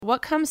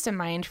what comes to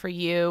mind for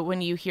you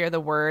when you hear the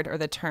word or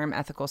the term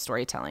ethical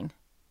storytelling?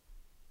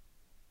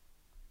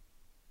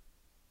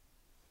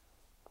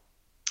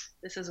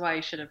 This is why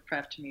you should have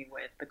prepped me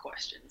with the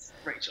questions,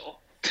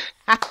 Rachel.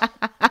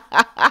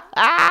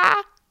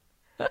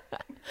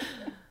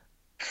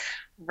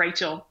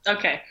 Rachel.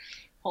 Okay,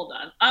 hold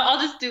on.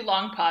 I'll just do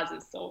long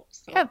pauses Yeah,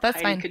 so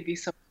that's Heidi fine. could be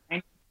so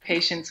kind.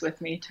 Patience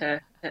with me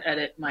to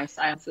edit my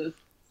silences.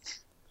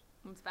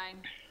 It's fine.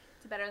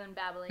 It's better than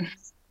babbling.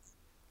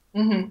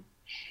 hmm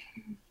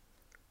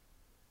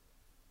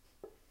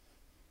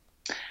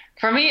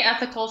For me,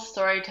 ethical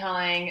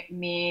storytelling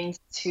means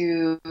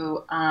to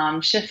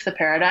shift the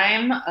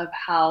paradigm of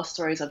how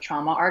stories of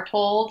trauma are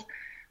told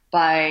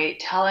by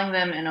telling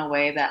them in a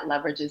way that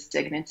leverages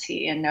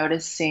dignity and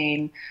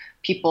noticing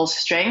people's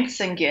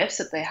strengths and gifts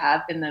that they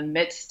have in the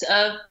midst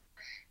of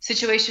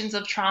situations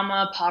of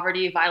trauma,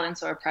 poverty,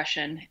 violence, or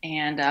oppression.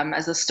 And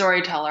as a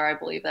storyteller, I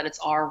believe that it's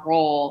our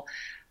role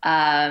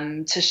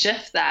to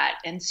shift that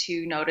and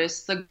to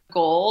notice the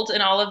gold in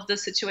all of the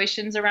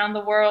situations around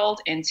the world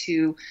and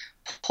to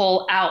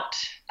pull out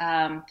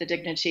the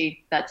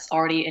dignity that's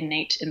already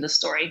innate in the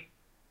story.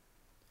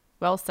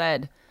 Well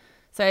said.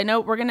 So I know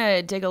we're going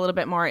to dig a little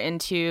bit more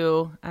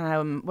into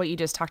what you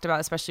just talked about,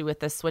 especially with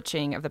the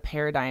switching of the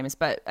paradigms.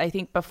 But I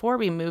think before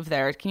we move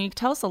there, can you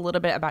tell us a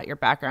little bit about your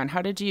background?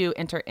 How did you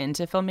enter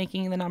into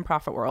filmmaking in the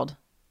nonprofit world?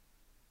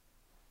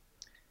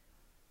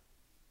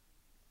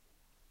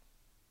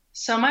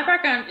 So my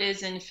background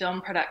is in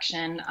film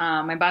production.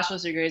 My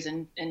bachelor's degree is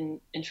in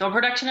film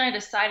production. I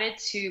decided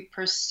to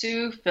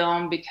pursue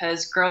film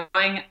because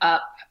growing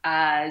up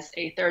as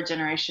a third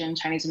generation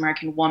Chinese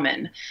American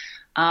woman,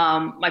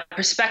 my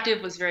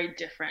perspective was very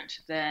different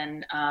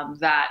than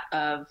that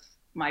of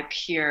my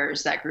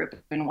peers that grew up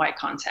in white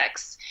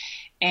contexts.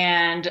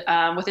 And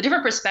with a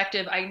different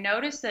perspective, I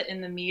noticed that in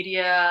the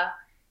media,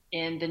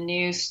 in the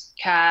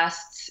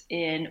newscasts,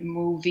 in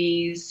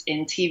movies,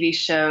 in TV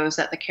shows,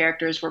 that the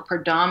characters were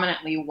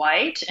predominantly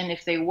white. And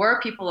if they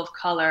were people of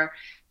color,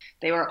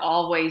 they were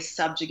always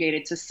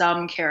subjugated to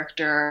some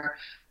character,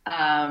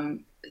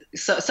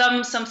 so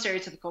some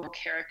stereotypical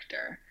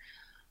character.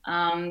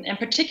 And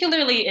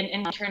particularly in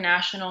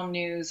international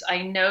news,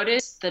 I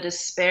noticed the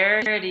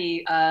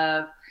disparity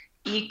of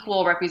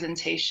equal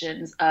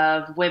representations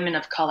of women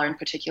of color in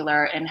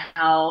particular, and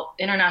how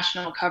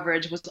international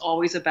coverage was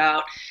always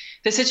about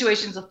the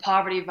situations of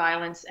poverty,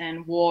 violence,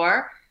 and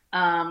war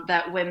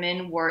that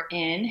women were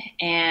in,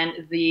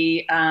 and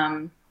the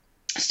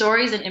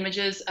stories and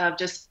images of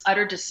just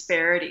utter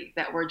disparity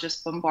that were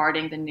just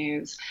bombarding the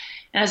news.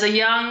 And as a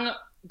young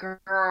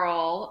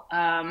girl,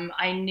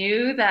 I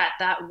knew that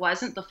that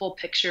wasn't the full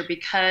picture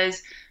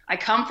because I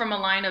come from a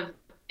line of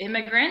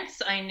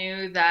immigrants. I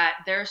knew that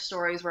their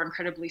stories were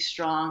incredibly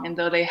strong. And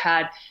though they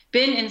had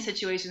been in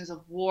situations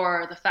of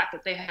war, the fact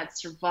that they had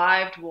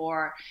survived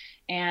war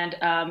and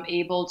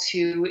able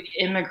to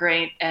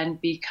immigrate and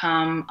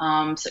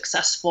become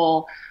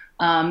successful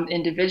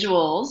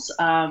individuals,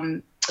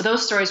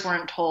 those stories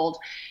weren't told.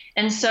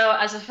 And so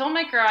as a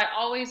filmmaker, I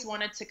always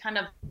wanted to kind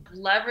of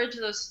leverage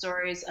those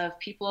stories of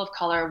people of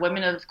color,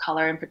 women of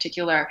color in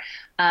particular,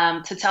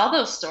 to tell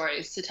those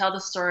stories, to tell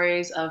the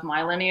stories of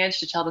my lineage,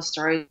 to tell the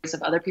stories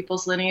of other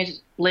people's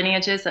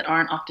lineages that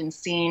aren't often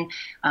seen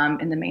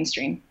in the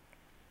mainstream.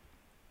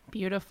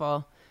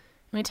 Beautiful.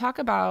 When we talk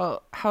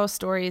about how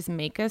stories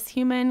make us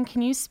human,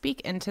 can you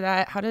speak into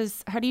that? How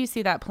do you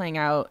see that playing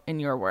out in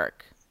your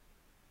work?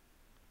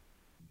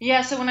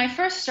 Yeah, so when I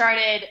first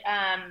started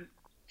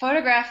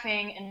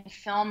photographing and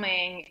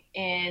filming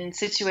in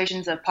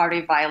situations of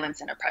poverty, violence,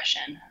 and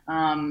oppression,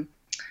 I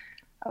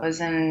was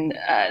in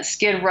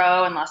Skid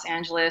Row in Los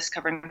Angeles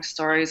covering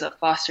stories of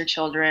foster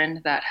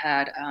children that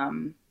had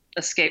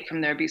escaped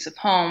from their abusive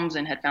homes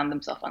and had found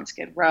themselves on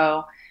Skid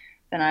Row.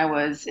 Then I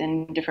was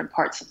in different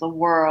parts of the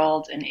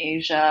world, in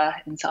Asia,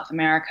 in South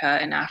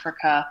America, in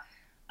Africa,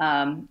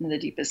 in the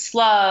deepest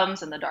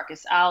slums, in the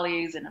darkest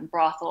alleys, and in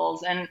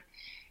brothels. And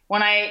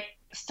when I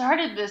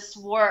started this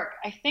work,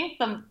 I think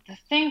the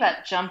thing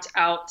that jumped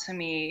out to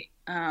me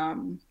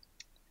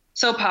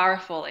so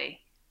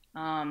powerfully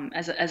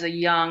as a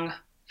young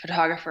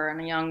photographer and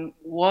a young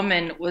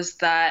woman was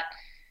that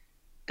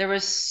there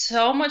was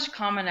so much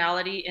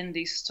commonality in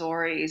these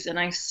stories. And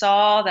I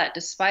saw that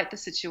despite the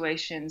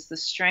situations, the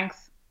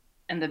strength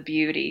and the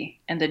beauty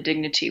and the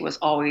dignity was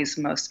always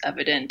most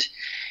evident.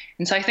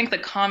 And so I think the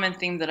common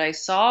theme that I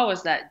saw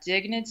was that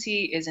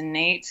dignity is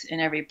innate in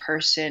every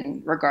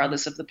person,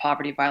 regardless of the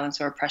poverty,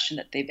 violence, or oppression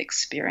that they've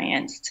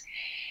experienced.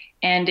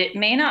 And it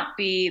may not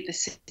be the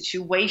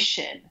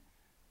situation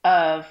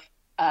of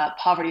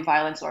poverty,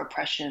 violence, or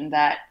oppression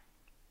that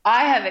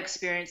I have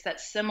experienced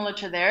that's similar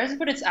to theirs,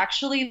 but it's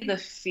actually the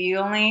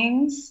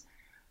feelings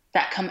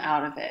that come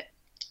out of it,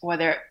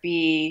 whether it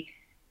be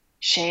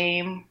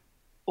shame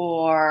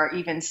or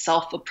even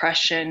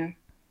self-oppression,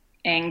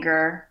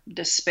 anger,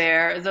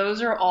 despair.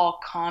 Those are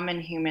all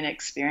common human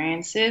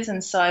experiences.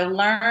 And so I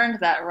learned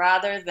that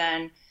rather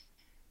than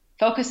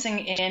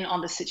focusing in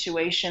on the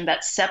situation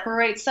that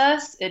separates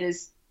us, it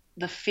is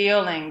the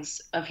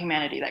feelings of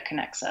humanity that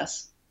connects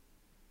us.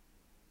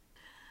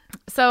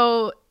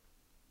 So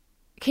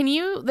can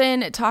you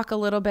then talk a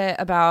little bit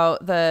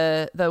about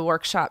the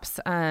workshops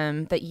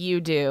that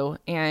you do,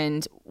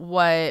 and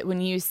what,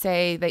 when you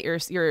say that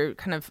you're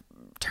kind of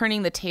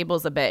turning the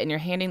tables a bit and you're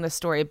handing the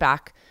story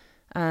back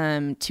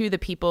to the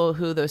people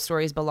who those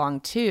stories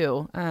belong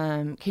to,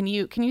 can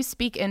you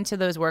speak into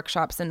those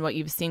workshops and what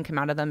you've seen come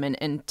out of them,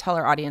 and tell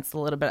our audience a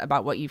little bit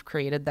about what you've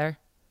created there?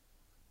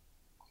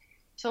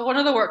 So one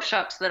of the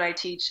workshops that I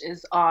teach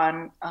is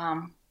on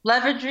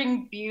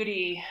leveraging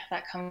beauty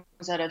that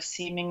comes out of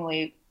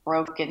seemingly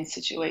broken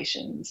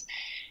situations.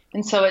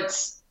 And so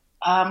it's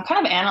kind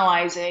of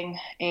analyzing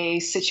a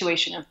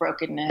situation of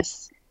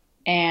brokenness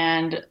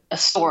and a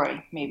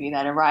story maybe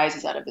that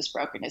arises out of this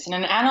brokenness. And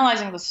in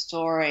analyzing the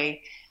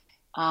story,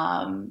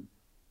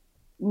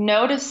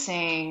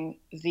 noticing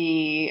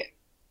the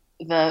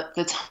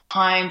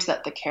times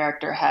that the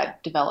character had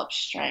developed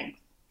strength,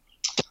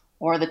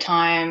 or the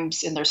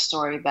times in their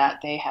story that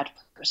they had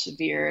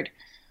persevered,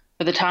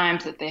 or the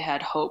times that they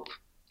had hope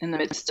in the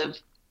midst of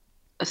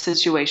a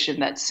situation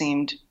that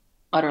seemed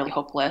utterly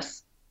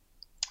hopeless.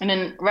 And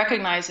in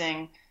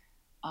recognizing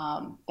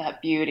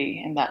that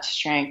beauty and that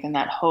strength and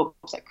that hope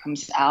that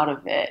comes out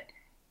of it,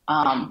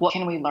 what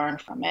can we learn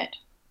from it?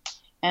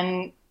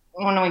 And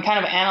when we kind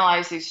of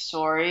analyze these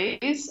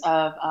stories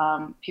of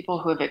people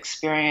who have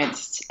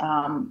experienced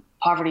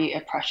poverty,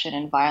 oppression,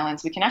 and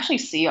violence, we can actually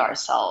see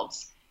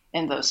ourselves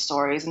in those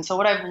stories. And so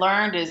what I've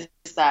learned is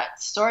that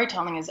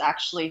storytelling is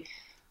actually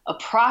a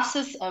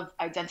process of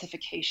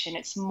identification.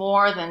 It's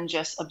more than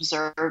just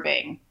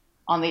observing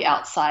on the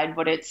outside,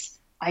 but it's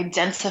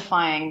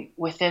identifying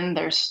within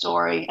their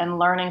story and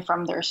learning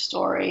from their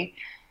story.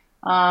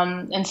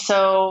 And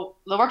so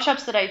the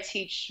workshops that I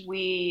teach,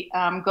 we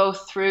go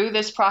through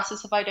this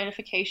process of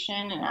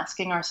identification and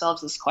asking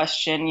ourselves this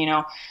question,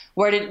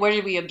 where did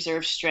we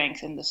observe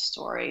strength in the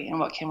story, and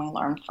what can we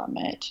learn from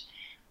it?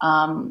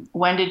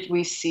 When did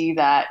we see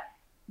that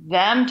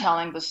them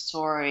telling the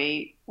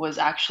story was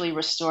actually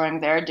restoring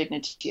their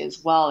dignity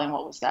as well, and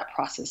what was that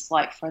process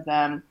like for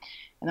them?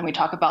 And then we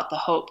talk about the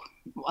hope.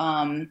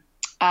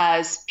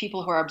 As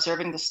people who are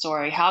observing the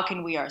story, how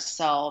can we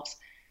ourselves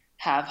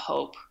have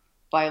hope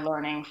by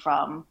learning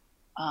from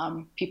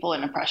people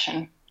in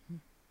oppression?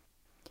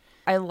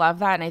 I love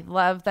that. And I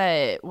love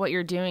that what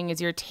you're doing is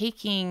you're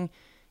taking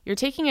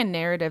a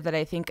narrative that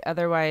I think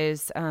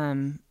otherwise,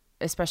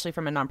 especially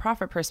from a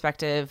nonprofit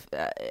perspective,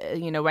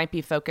 might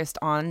be focused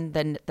on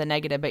the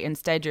negative, but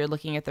instead you're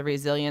looking at the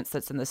resilience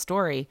that's in the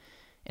story.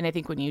 And I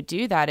think when you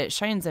do that, it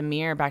shines a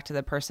mirror back to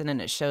the person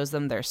and it shows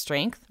them their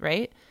strength,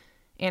 right?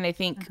 And I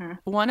think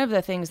one of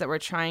the things that we're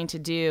trying to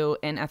do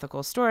in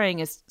ethical storytelling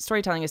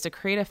is to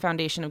create a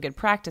foundation of good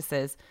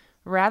practices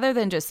rather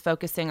than just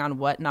focusing on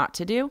what not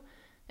to do.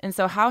 And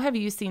so how have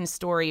you seen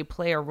story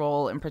play a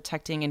role in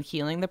protecting and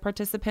healing the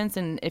participants?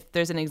 And if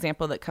there's an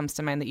example that comes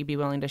to mind that you'd be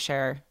willing to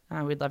share,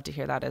 we'd love to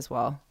hear that as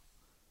well.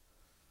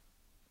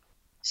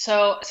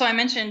 So I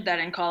mentioned that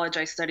in college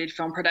I studied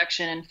film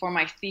production, and for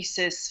my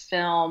thesis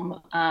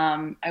film,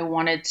 I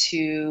wanted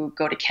to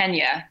go to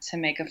Kenya to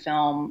make a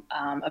film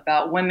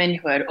about women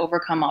who had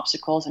overcome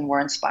obstacles and were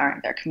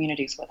inspiring their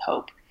communities with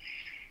hope.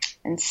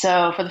 And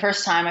so for the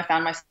first time, I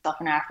found myself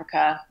in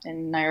Africa,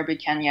 in Nairobi,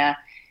 Kenya,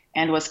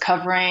 and was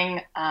covering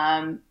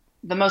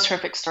the most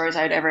horrific stories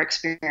I had ever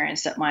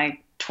experienced at my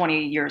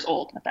 20 years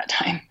old at that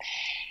time.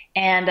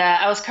 And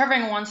I was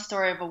covering one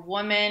story of a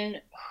woman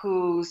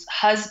whose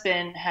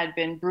husband had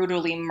been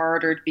brutally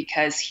murdered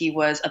because he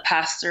was a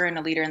pastor and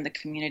a leader in the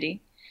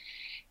community.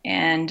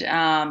 And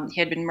he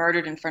had been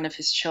murdered in front of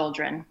his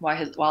children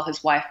while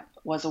his wife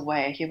was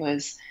away. He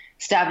was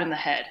stabbed in the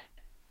head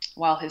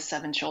while his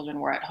 7 children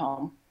were at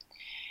home.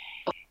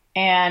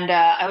 And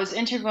I was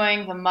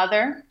interviewing the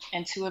mother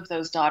and 2 of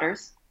those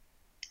daughters.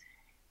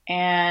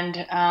 And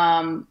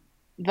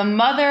the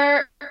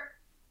mother,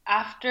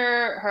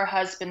 after her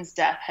husband's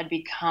death, had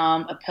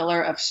become a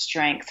pillar of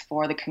strength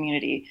for the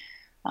community.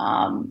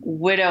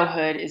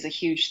 Widowhood is a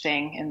huge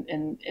thing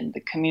in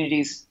the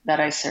communities that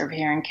I serve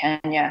here in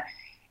Kenya.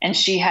 And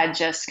she had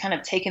just kind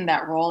of taken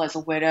that role as a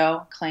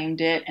widow,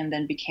 claimed it, and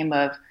then became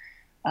a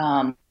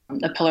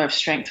pillar of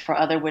strength for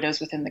other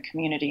widows within the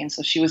community. And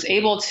so she was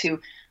able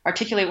to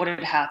articulate what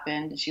had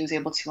happened. She was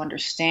able to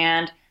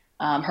understand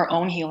her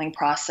own healing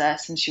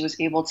process, and she was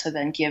able to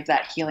then give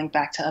that healing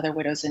back to other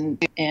widows in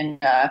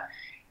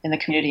the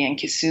community in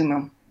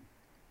Kisumu.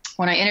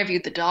 When I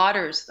interviewed the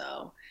daughters,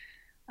 though,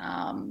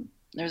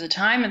 there was a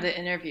time in the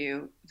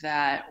interview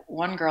that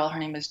one girl, her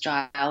name is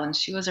Jael, and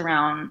she was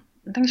around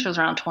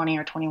 20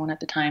 or 21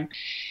 at the time.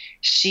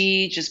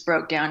 She just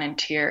broke down in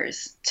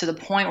tears to the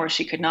point where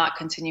she could not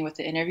continue with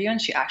the interview, and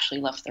she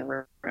actually left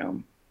the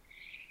room.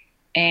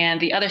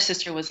 And the other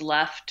sister was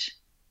left,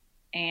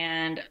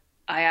 and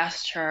I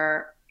asked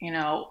her,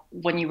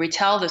 when you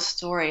retell this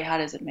story, how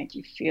does it make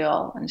you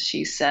feel? And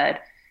she said,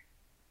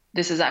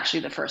 this is actually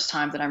the first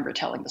time that I'm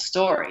retelling the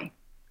story.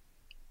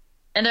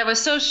 And I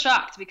was so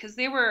shocked because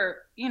they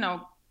were,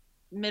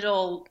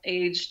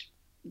 middle-aged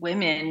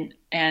women,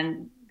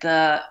 and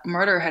the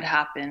murder had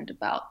happened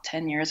about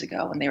 10 years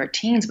ago when they were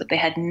teens, but they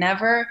had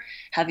never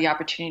had the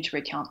opportunity to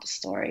recount the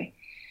story.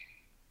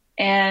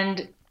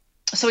 And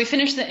so we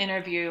finished the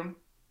interview,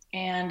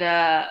 and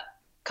a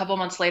couple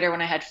months later,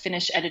 when I had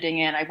finished editing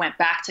it, I went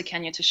back to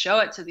Kenya to show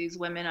it to these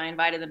women. I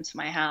invited them to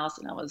my house,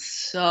 and I was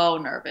so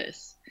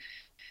nervous.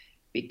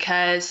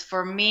 Because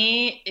for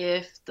me,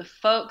 if the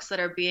folks that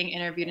are being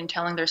interviewed and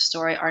telling their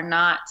story are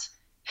not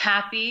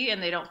happy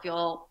and they don't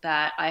feel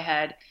that I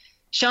had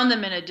shown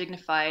them in a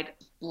dignified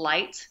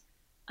light,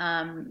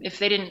 if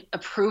they didn't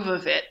approve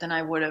of it, then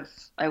I would have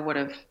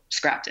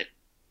scrapped it.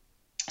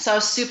 So I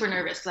was super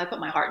nervous because I put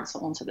my heart and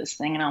soul into this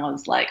thing, and I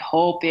was like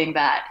hoping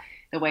that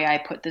the way I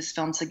put this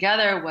film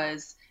together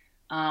was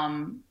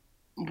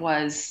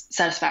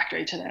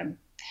satisfactory to them.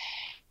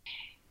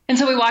 And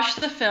so we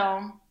watched the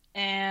film.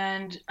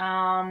 And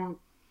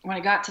when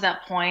it got to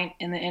that point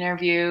in the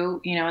interview,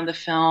 in the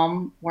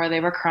film where they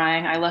were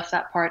crying, I left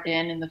that part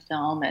in the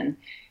film, and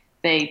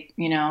they,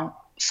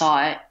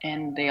 saw it,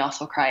 and they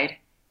also cried.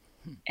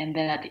 And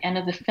then at the end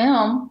of the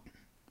film,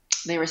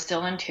 they were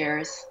still in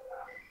tears,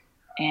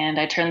 and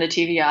I turned the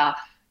TV off,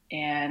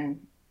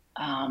 and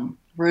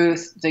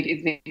Ruth,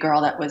 the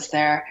girl that was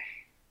there,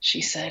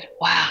 she said,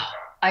 "Wow,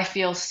 I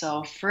feel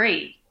so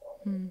free."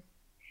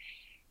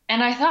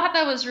 And I thought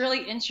that was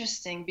really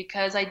interesting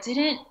because I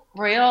didn't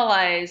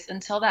realize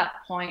until that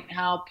point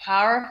how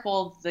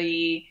powerful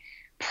the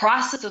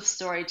process of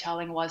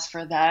storytelling was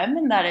for them,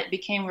 and that it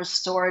became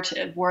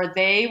restorative, where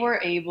they were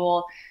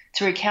able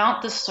to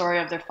recount the story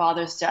of their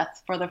father's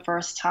death for the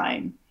first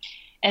time.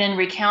 And in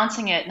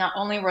recounting it, not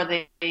only were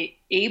they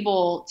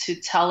able to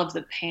tell of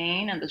the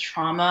pain and the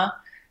trauma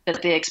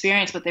that they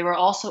experienced, but they were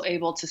also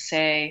able to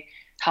say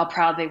how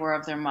proud they were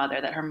of their mother,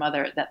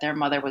 that their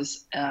mother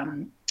was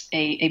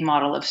a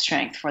model of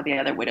strength for the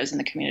other widows in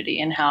the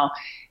community, and how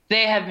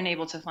they have been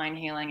able to find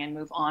healing and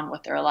move on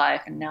with their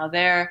life. And now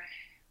they're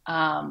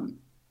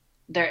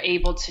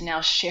able to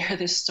now share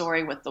this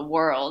story with the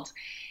world.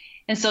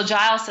 And so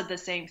Giles said the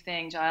same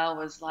thing. Giles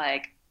was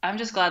like, "I'm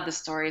just glad the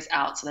story is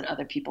out so that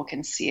other people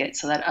can see it,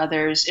 so that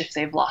others, if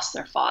they've lost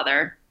their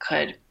father,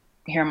 could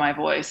hear my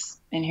voice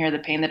and hear the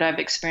pain that I've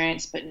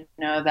experienced, but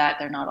know that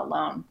they're not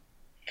alone."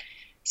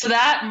 So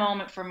that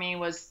moment for me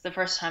was the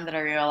first time that I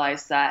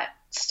realized that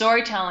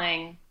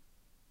storytelling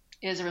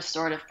is a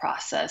restorative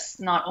process,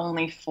 not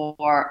only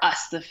for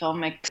us, the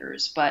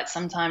filmmakers, but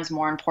sometimes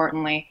more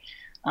importantly,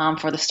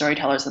 for the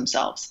storytellers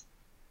themselves.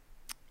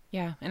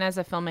 Yeah, and as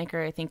a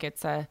filmmaker, I think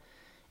it's a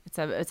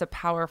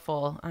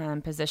powerful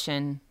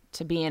position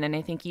to be in, and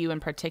I think you in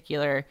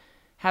particular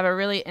have a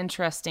really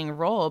interesting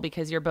role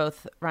because you're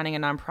both running a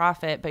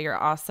nonprofit, but you're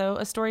also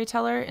a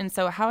storyteller. And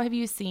so, how have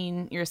you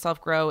seen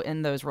yourself grow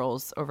in those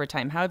roles over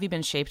time? How have you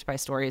been shaped by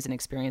stories and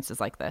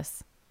experiences like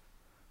this?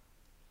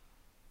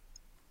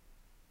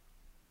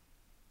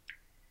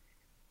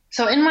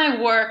 So in my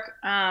work,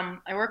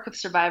 I work with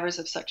survivors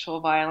of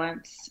sexual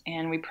violence,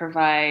 and we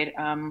provide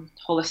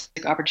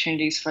holistic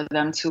opportunities for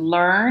them to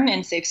learn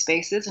in safe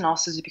spaces and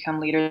also to become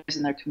leaders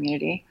in their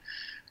community.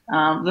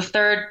 The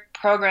third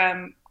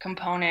program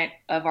component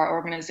of our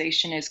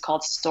organization is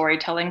called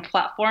Storytelling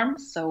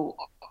Platforms. So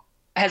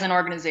as an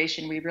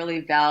organization, we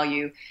really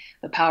value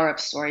the power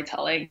of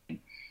storytelling.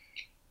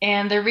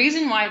 And the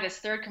reason why this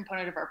third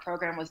component of our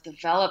program was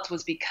developed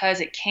was because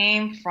it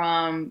came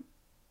from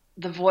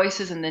the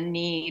voices and the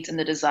needs and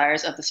the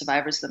desires of the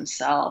survivors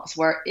themselves,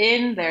 where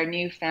in their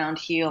newfound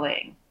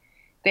healing,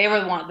 they were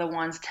the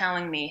ones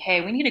telling me,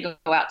 "Hey, we need to go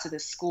out to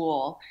this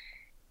school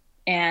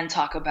and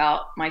talk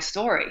about my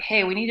story.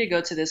 Hey, we need to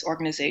go to this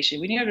organization.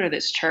 We need to go to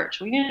this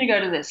church. We need to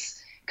go to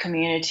this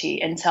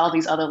community and tell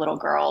these other little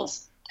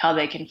girls how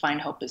they can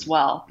find hope as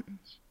well."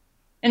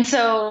 And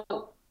so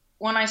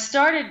when I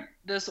started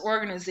this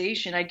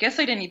organization, I guess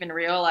I didn't even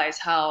realize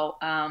how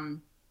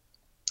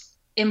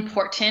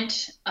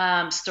important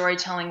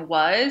storytelling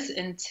was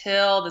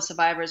until the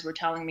survivors were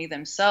telling me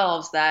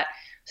themselves that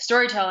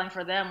storytelling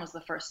for them was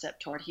the first step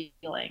toward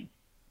healing.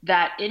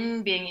 That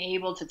in being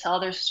able to tell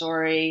their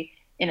story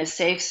in a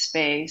safe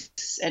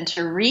space and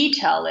to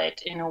retell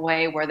it in a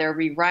way where they're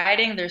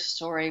rewriting their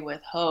story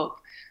with hope,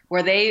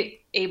 where they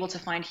able to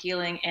find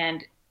healing,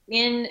 and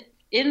in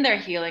their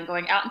healing,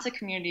 going out into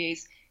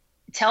communities,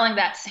 telling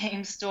that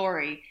same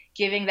story,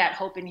 giving that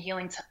hope and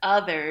healing to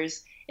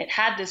others, it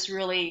had this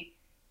really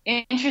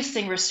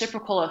interesting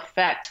reciprocal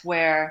effect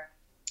where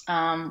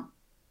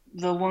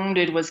the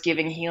wounded was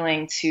giving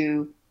healing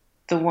to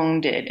the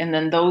wounded, and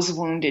then those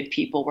wounded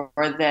people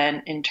were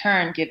then in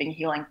turn giving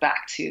healing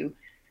back to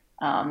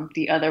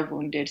the other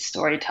wounded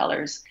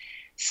storytellers.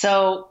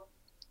 So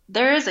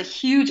there is a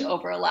huge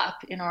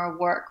overlap in our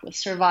work with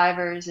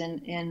survivors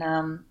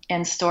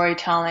and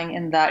storytelling,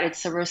 in that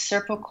it's a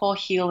reciprocal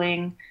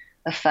healing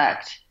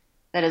effect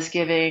that is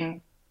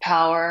giving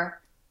power,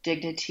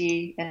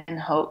 dignity, and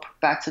hope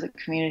back to the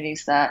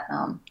communities that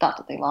thought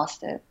that they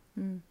lost it.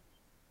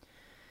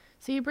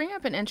 So you bring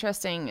up an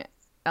interesting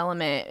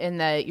element in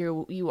that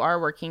you are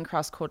working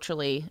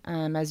cross-culturally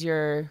as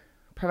you're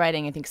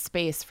providing, I think,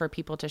 space for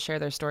people to share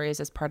their stories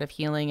as part of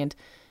healing. And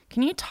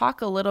Can you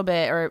talk a little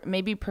bit or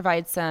maybe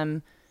provide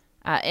some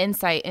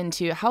insight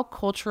into how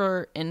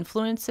culture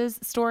influences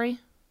story?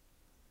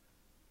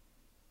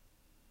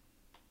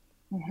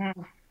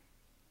 Mm-hmm.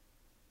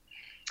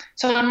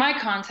 So in my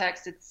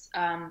context, it's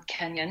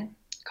Kenyan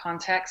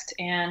context,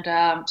 and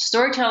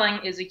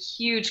storytelling is a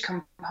huge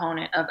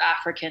component of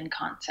African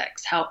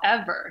context.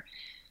 However,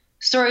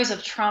 stories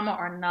of trauma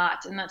are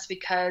not, and that's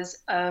because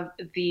of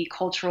the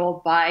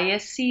cultural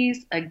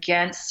biases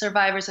against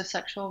survivors of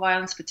sexual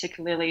violence,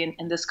 particularly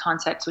in this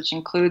context, which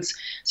includes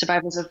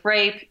survivors of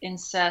rape,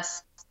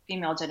 incest,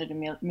 female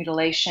genital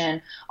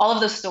mutilation. All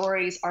of the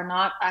stories are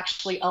not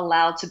actually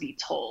allowed to be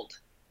told.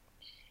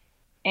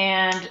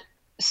 And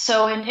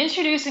so in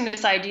introducing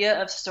this idea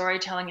of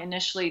storytelling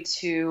initially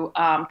to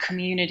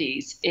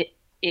communities,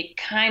 it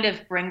kind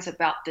of brings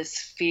about this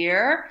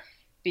fear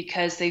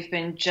because they've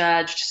been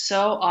judged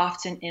so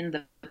often in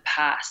the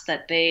past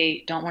that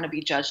they don't want to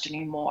be judged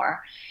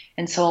anymore.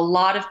 And so a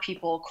lot of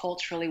people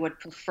culturally would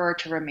prefer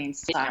to remain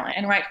silent,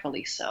 and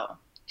rightfully so.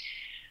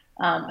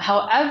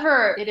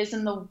 However, it is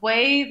in the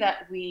way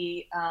that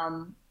we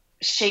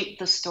shape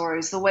the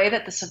stories, the way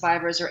that the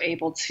survivors are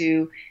able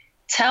to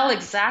tell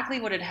exactly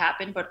what had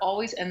happened, but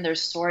always end their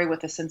story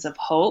with a sense of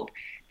hope,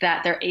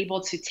 that they're able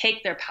to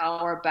take their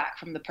power back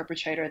from the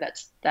perpetrator that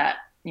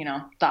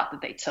thought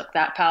that they took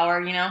that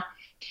power,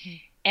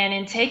 And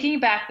in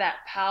taking back that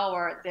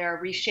power, they're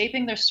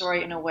reshaping their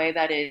story in a way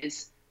that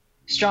is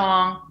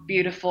strong,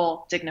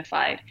 beautiful,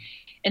 dignified.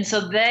 And so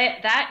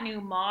that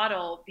new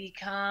model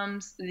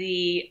becomes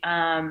the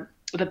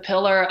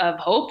pillar of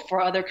hope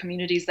for other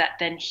communities that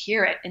then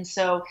hear it. And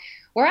so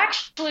we're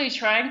actually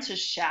trying to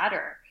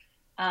shatter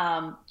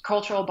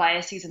cultural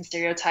biases and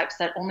stereotypes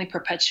that only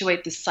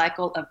perpetuate the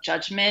cycle of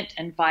judgment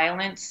and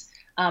violence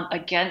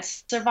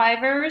against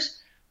survivors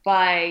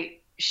by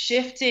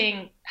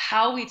shifting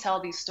how we tell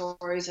these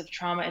stories of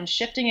trauma and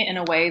shifting it in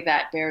a way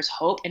that bears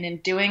hope. And in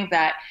doing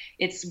that,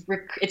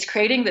 it's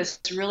creating this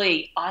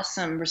really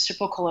awesome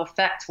reciprocal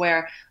effect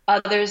where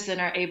others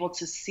then are able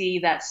to see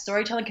that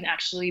storytelling can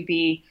actually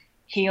be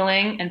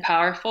healing and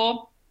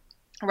powerful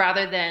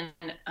rather than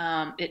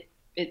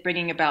it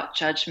bringing about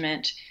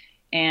judgment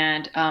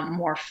and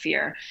more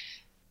fear.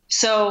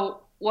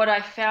 So what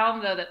I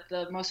found, though, that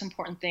the most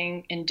important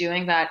thing in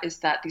doing that is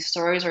that these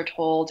stories are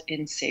told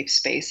in safe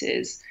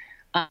spaces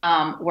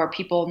where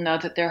people know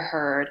that they're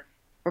heard,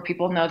 where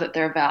people know that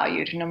they're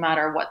valued. No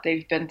matter what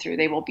they've been through,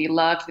 they will be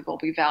loved, they will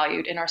be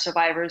valued. And our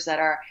survivors that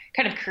are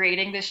kind of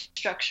creating this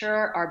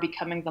structure are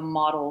becoming the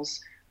models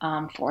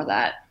for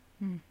that.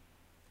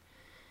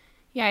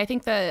 Yeah, I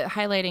think the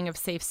highlighting of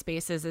safe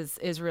spaces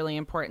is really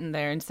important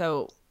there. And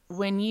so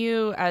when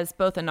you, as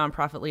both a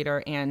nonprofit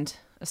leader and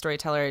a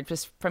storyteller,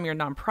 just from your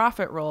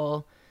nonprofit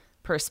role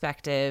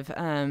perspective,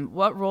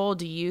 what role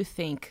do you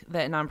think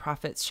that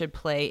nonprofits should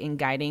play in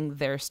guiding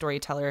their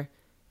storyteller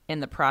in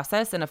the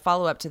process? And a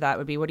follow-up to that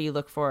would be, what do you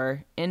look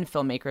for in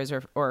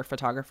filmmakers or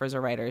photographers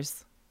or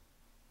writers?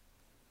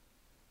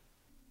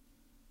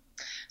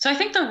 So I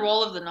think the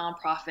role of the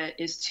nonprofit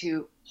is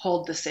to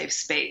hold the safe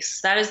space.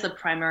 That is the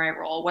primary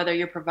role, whether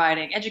you're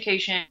providing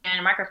education,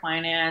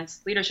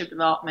 microfinance, leadership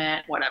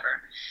development,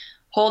 whatever.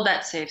 Hold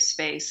that safe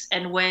space.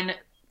 And when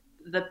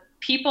the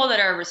people that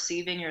are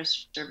receiving your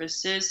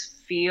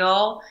services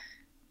feel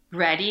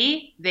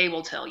ready, they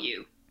will tell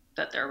you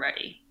that they're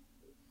ready.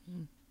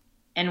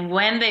 And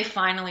when they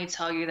finally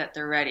tell you that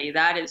they're ready,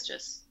 that is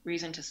just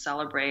reason to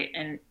celebrate.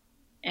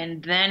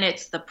 And then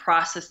it's the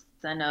process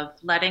then of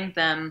letting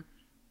them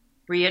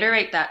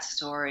reiterate that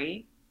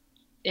story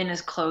in a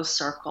closed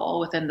circle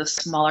within the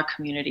smaller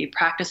community,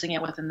 practicing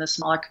it within the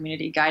smaller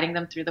community, guiding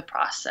them through the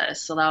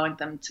process, allowing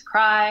them to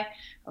cry,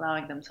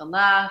 allowing them to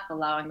laugh,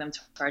 allowing them to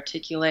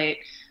articulate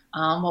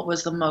what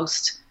was the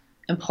most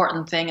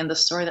important thing in the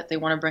story that they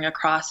want to bring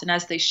across. And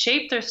as they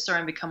shape their story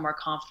and become more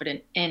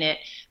confident in it,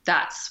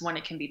 that's when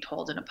it can be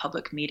told in a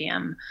public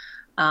medium.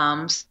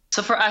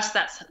 So for us,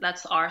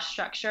 that's our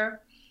structure.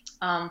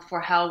 For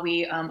how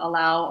we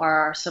allow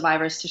our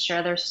survivors to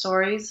share their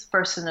stories,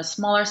 first in a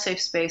smaller safe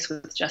space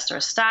with just our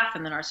staff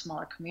and then our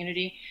smaller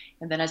community.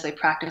 And then as they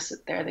practice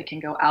it there, they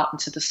can go out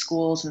into the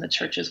schools and the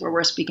churches where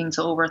we're speaking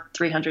to over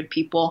 300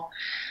 people.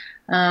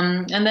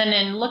 And then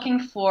in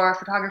looking for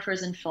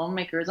photographers and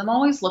filmmakers, I'm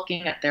always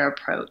looking at their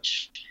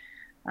approach.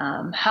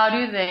 How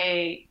do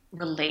they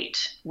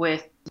relate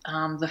with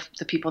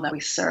the people that we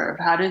serve?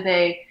 How do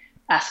they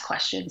ask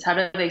questions? How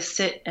do they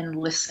sit and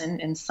listen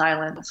in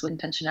silence with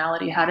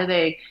intentionality? How do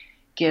they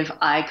give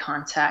eye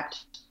contact,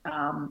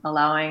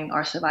 allowing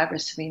our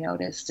survivors to be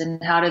noticed?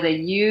 And how do they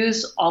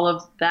use all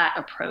of that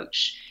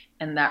approach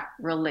and that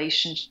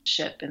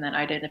relationship and that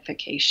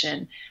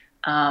identification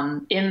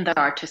in the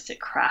artistic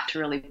craft to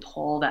really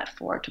pull that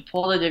forward, to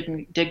pull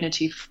the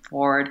dignity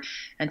forward,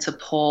 and to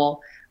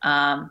pull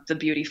the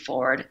beauty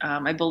forward?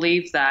 I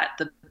believe that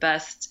the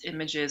best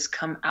images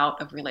come out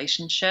of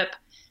relationship,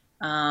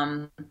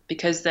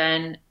 because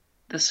then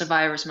the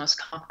survivor is most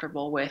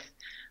comfortable with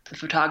the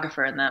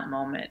photographer in that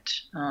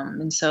moment.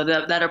 And so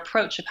that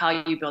approach of how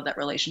you build that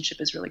relationship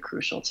is really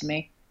crucial to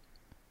me.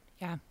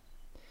 Yeah.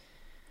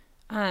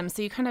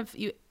 So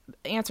you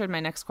answered my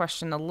next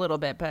question a little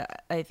bit,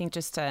 but I think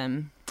just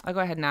I'll go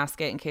ahead and ask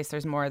it in case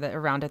there's more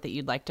around it that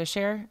you'd like to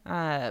share.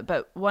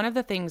 But one of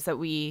the things that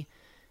we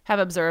have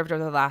observed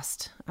over the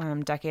last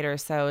decade or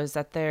so is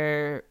that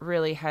there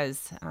really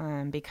has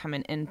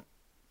become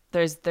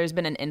there's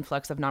been an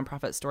influx of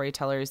nonprofit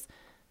storytellers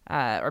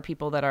or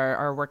people that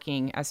are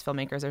working as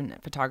filmmakers or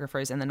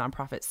photographers in the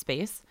nonprofit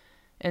space.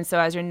 And so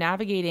as you're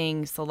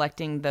navigating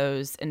selecting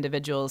those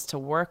individuals to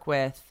work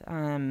with,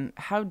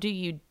 how do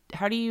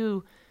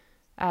you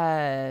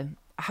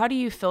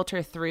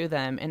filter through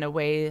them in a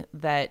way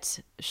that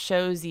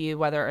shows you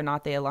whether or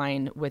not they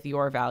align with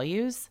your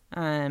values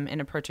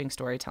in approaching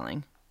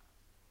storytelling?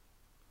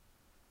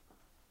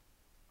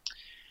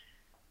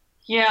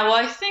 Yeah, well,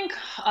 I think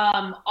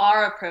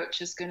our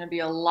approach is going to be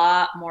a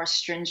lot more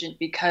stringent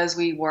because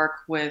we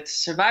work with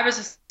survivors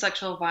of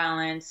sexual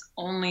violence,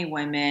 only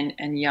women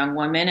and young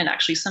women. And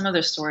actually, some of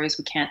their stories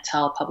we can't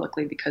tell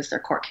publicly because their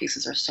court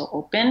cases are so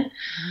open.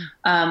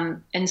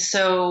 And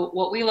so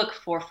what we look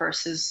for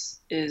first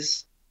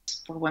is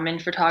for women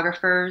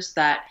photographers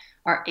that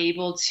are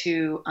able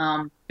to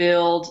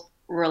build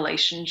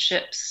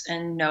relationships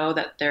and know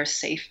that they're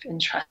safe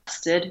and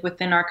trusted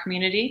within our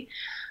community.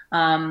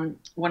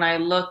 When I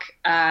look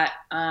at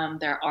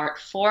their art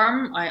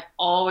form, I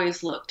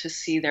always look to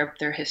see their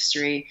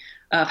history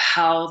of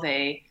how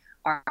they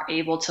are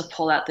able to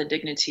pull out the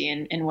dignity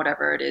in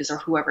whatever it is or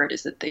whoever it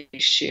is that they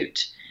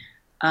shoot.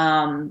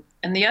 And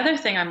the other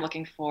thing I'm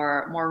looking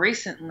for more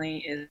recently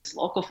is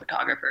local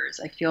photographers.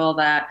 I feel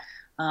that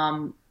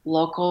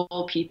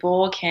local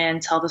people can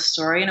tell the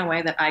story in a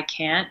way that I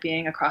can't,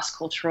 being a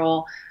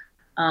cross-cultural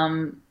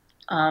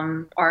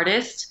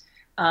artist.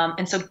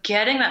 And so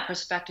getting that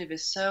perspective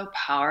is so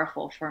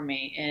powerful for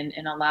me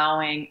in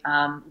allowing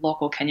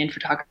local Kenyan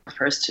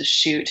photographers to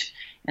shoot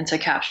and to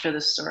capture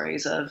the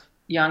stories of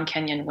young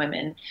Kenyan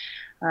women.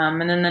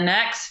 And then the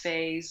next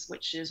phase,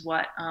 which is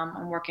what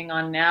I'm working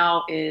on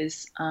now,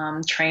 is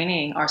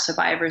training our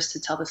survivors to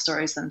tell the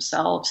stories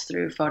themselves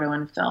through photo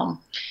and film.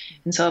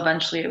 And so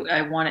eventually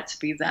I want it to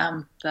be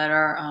them that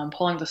are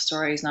pulling the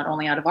stories not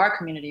only out of our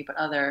community, but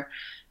other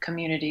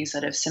communities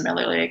that have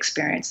similarly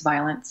experienced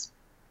violence.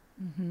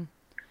 Mm-hmm.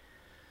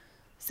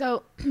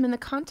 So in the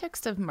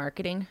context of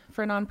marketing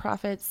for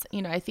nonprofits,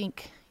 I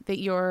think that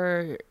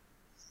you're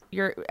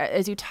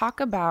as you talk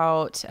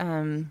about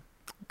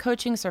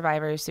coaching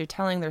survivors through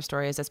telling their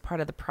stories as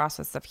part of the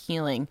process of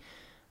healing,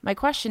 my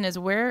question is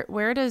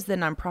where does the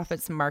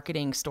nonprofit's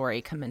marketing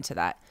story come into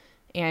that?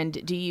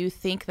 And do you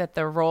think that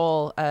the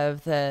role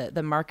of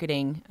the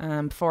marketing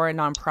for a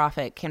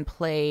nonprofit can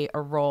play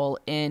a role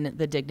in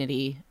the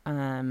dignity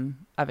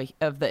of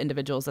the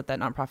individuals that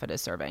nonprofit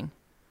is serving?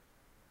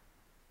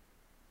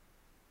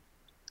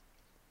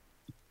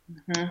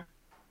 Mm-hmm.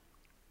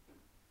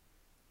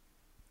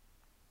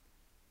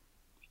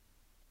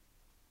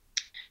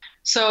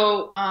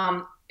 So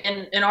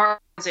in our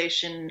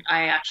organization,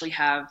 I actually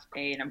have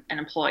an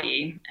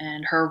employee,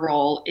 and her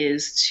role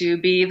is to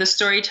be the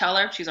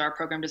storyteller. She's our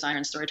program designer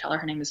and storyteller.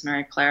 Her name is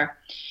Mary Claire.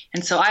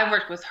 And so I've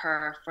worked with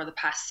her for the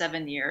past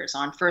 7 years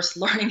on first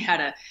learning how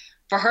to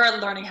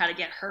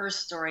get her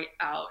story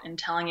out and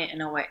telling it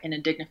in a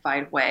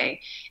dignified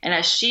way. And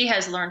as she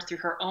has learned through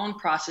her own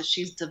process,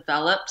 she's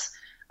developed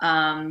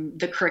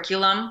the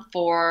curriculum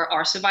for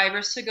our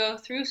survivors to go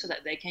through so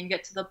that they can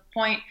get to the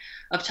point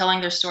of telling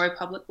their story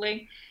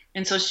publicly.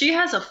 And so she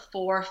has a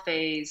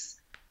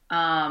 4-phase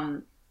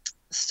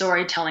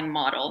storytelling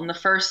model. And the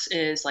first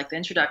is like the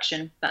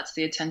introduction. That's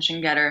the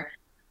attention getter.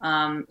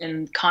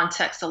 In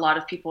context, a lot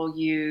of people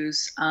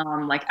use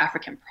like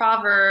African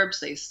proverbs.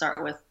 They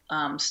start with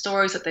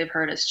stories that they've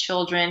heard as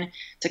children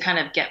to kind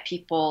of get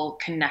people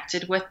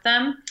connected with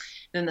them.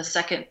 Then the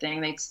second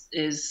thing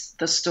is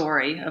the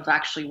story of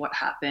actually what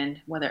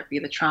happened, whether it be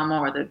the trauma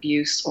or the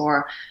abuse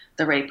or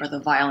the rape or the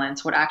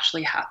violence, what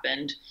actually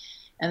happened.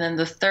 And then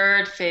the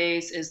third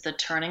phase is the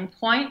turning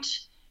point.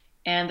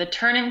 And the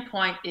turning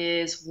point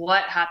is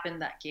what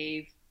happened that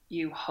gave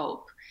you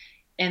hope.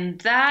 And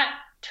that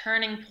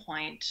turning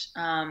point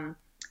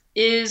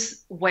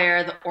is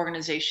where the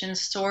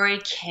organization's story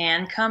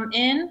can come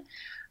in.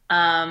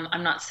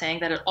 I'm not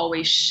saying that it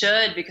always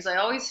should, because I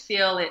always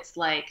feel it's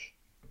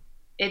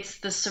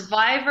the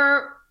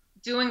survivor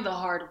doing the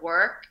hard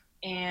work,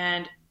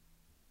 and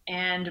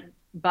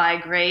by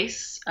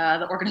grace,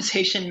 the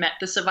organization met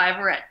the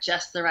survivor at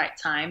just the right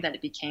time that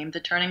it became the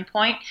turning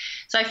point.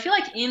 So I feel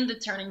like in the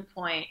turning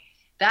point,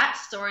 that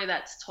story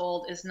that's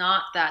told is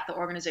not that the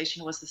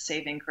organization was the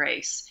saving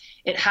grace.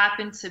 It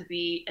happened to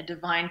be a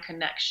divine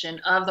connection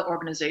of the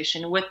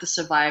organization with the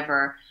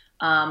survivor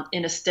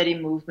in a steady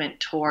movement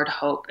toward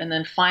hope. And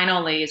then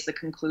finally is the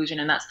conclusion,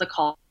 and that's the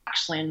call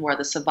action, where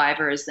the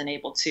survivor is then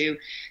able to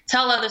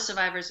tell other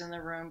survivors in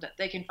the room that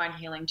they can find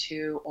healing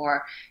too,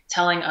 or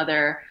telling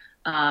other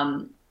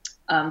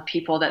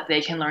people that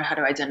they can learn how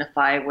to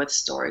identify with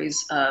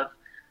stories of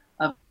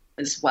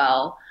as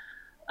well.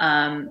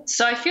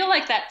 So I feel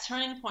like that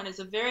turning point is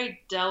a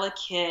very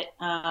delicate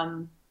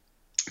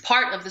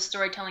part of the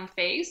storytelling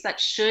phase that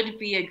should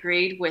be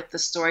agreed with the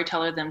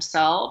storyteller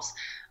themselves.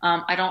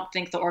 I don't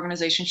think the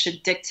organization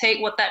should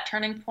dictate what that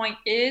turning point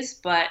is,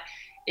 but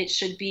it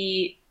should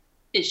be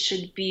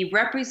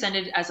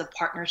represented as a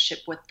partnership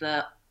with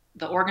the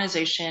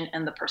organization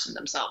and the person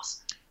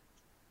themselves.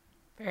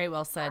 Very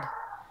well said.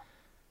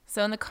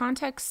 So in the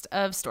context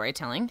of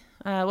storytelling,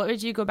 what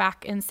would you go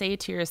back and say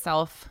to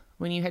yourself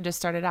when you had just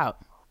started out?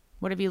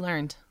 What have you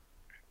learned?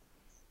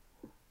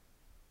 I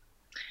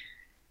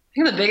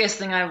think the biggest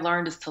thing I've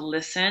learned is to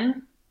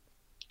listen,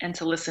 and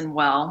to listen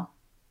well,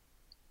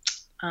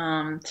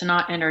 to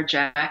not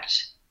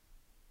interject,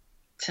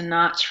 to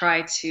not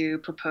try to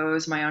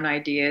propose my own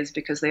ideas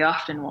because they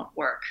often won't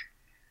work,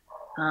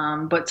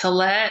 but to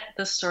let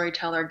the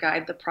storyteller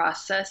guide the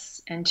process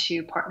and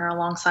to partner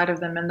alongside of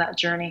them in that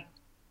journey.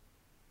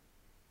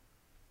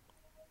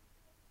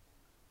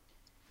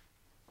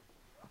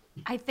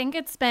 I think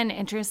it's been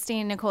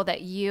interesting, Nicole,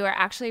 that you are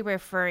actually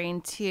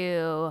referring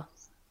to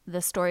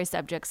the story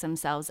subjects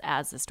themselves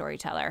as the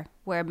storyteller,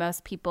 where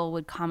most people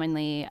would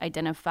commonly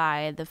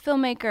identify the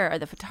filmmaker or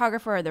the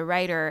photographer or the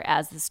writer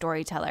as the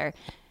storyteller.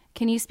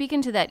 Can you speak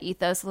into that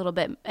ethos a little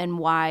bit and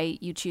why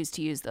you choose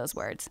to use those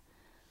words?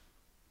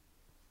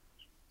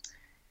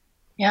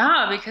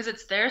 Yeah, because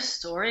it's their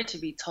story to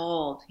be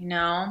told.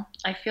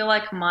 I feel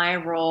like my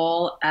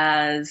role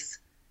as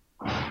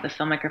the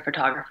filmmaker,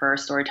 photographer,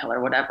 storyteller,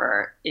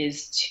 whatever,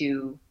 is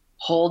to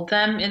hold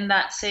them in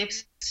that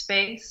safe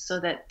space so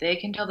that they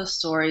can tell the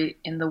story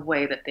in the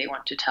way that they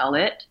want to tell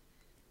it,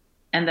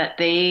 and that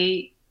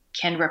they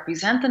can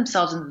represent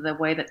themselves in the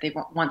way that they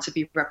want to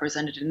be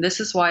represented. And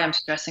this is why I'm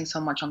stressing so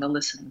much on the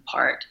listening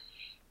part,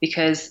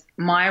 because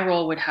my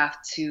role would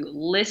have to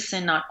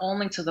listen not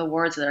only to the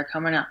words that are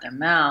coming out their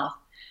mouth,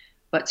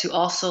 but to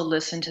also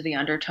listen to the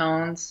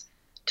undertones,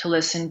 to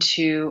listen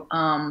to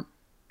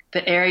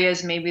the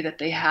areas maybe that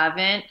they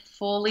haven't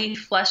fully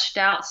fleshed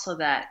out, so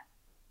that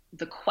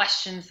the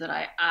questions that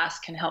I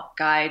ask can help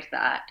guide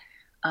that.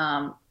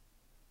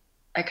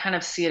 I kind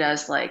of see it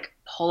as like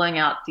pulling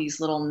out these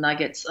little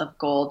nuggets of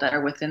gold that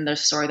are within their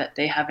story that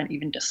they haven't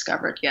even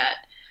discovered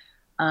yet.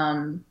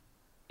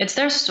 It's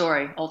their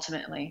story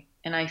ultimately.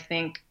 And I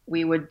think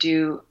we would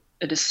do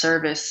a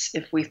disservice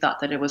if we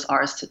thought that it was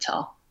ours to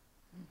tell.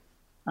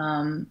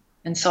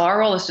 And so our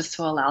role is just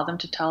to allow them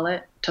to tell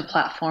it, to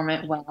platform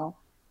it well,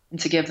 and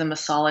to give them a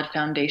solid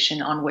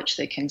foundation on which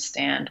they can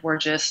stand. We're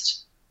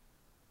just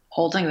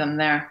holding them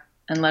there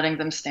and letting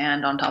them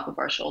stand on top of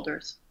our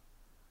shoulders.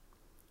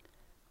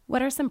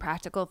 What are some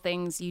practical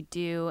things you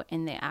do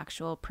in the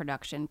actual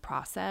production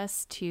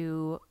process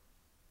to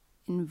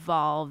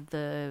involve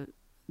the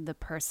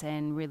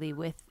person really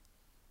with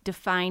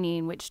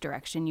defining which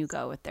direction you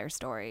go with their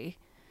story?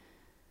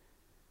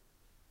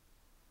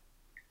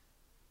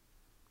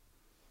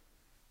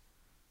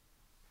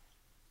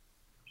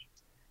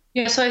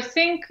 Yeah, so I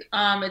think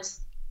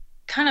it's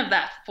kind of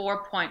that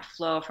 4-point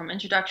flow from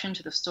introduction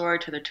to the story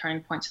to the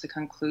turning point to the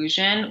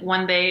conclusion.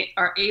 When they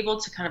are able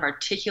to kind of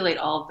articulate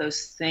all of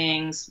those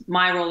things,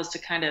 my role is to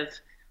kind of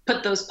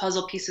put those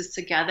puzzle pieces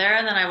together.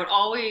 And then I would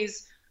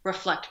always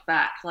reflect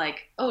back,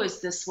 like, oh,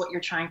 is this what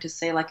you're trying to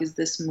say? Like, is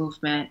this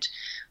movement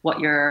what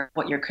you're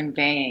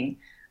conveying?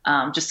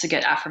 Just to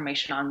get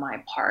affirmation on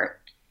my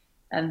part.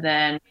 And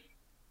then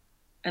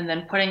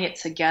putting it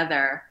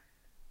together,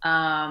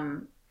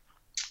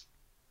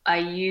 I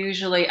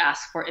usually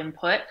ask for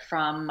input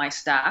from my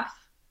staff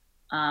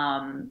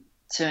to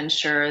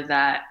ensure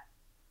that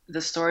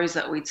the stories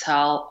that we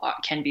tell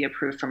can be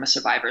approved from a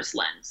survivor's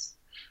lens.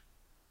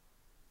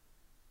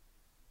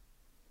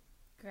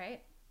 Great.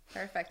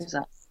 Perfect.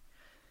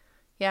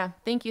 Yeah.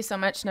 Thank you so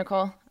much,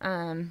 Nicole.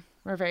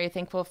 We're very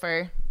thankful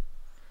for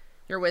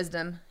your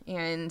wisdom.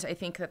 And I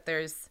think that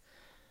there's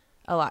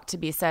a lot to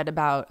be said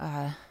about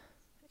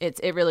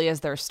it really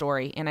is their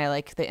story. And I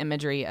like the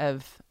imagery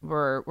of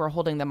we're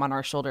holding them on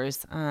our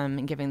shoulders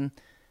and giving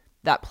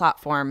that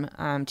platform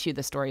to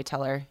the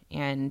storyteller.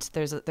 And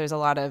there's a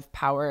lot of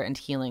power and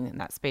healing in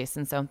that space.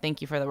 And so thank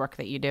you for the work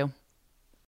that you do.